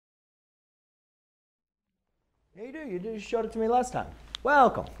Yeah, you do. You just showed it to me last time.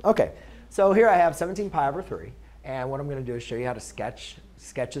 Welcome. Okay, so here I have 17 pi over 3. And what I'm going to do is show you how to sketch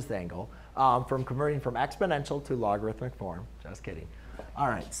this angle from converting from exponential to logarithmic form. Just kidding. All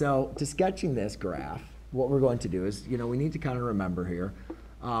right, so to sketching this graph, what we're going to do is, we need to kind of remember here.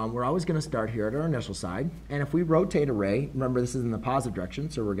 We're always going to start here at our initial side. And if we rotate a ray, remember this is in the positive direction,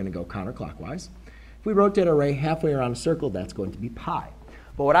 so we're going to go counterclockwise. If we rotate a ray halfway around a circle, that's going to be pi.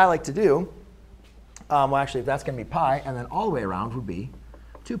 But what I like to do, well, actually, if that's going to be pi, and then all the way around would be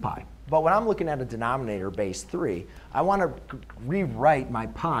 2 pi. But when I'm looking at a denominator base 3, I want to rewrite my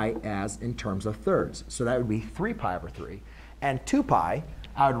pi as in terms of thirds. So that would be 3 pi over 3. And 2 pi,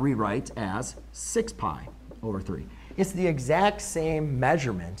 I would rewrite as 6 pi over 3. It's the exact same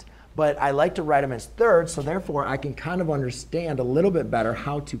measurement, but I like to write them as thirds, so therefore I can kind of understand a little bit better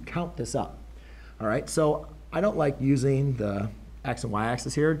how to count this up. All right, so I don't like using the x and y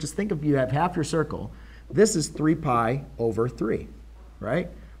axis here. Just think if you have half your circle. This is 3 pi over 3, right?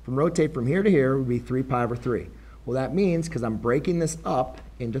 Rotate from here to here would be 3 pi over 3. Well, that means, because I'm breaking this up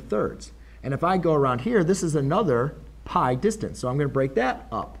into thirds. And if I go around here, this is another pi distance. So I'm going to break that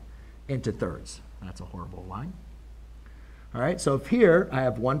up into thirds. That's a horrible line. All right, so if here I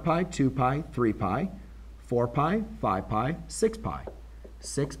have 1 pi, 2 pi, 3 pi, 4 pi, 5 pi, 6 pi.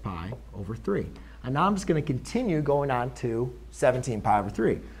 6 pi over 3. And now I'm just going to continue going on to 17 pi over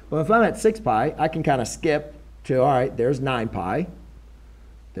 3. Well, if I'm at 6 pi, I can kind of skip to, all right, there's 9 pi.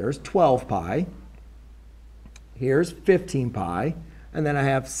 There's 12 pi. Here's 15 pi. And then I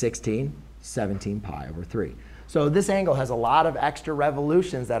have 16, 17 pi over 3. So this angle has a lot of extra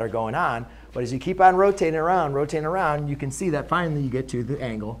revolutions that are going on. But as you keep on rotating around, you can see that finally you get to the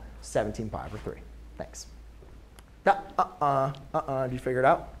angle 17 pi over 3. Thanks. Did you figure it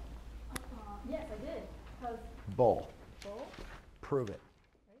out? Yes, I did. Bull. Bull? Prove it.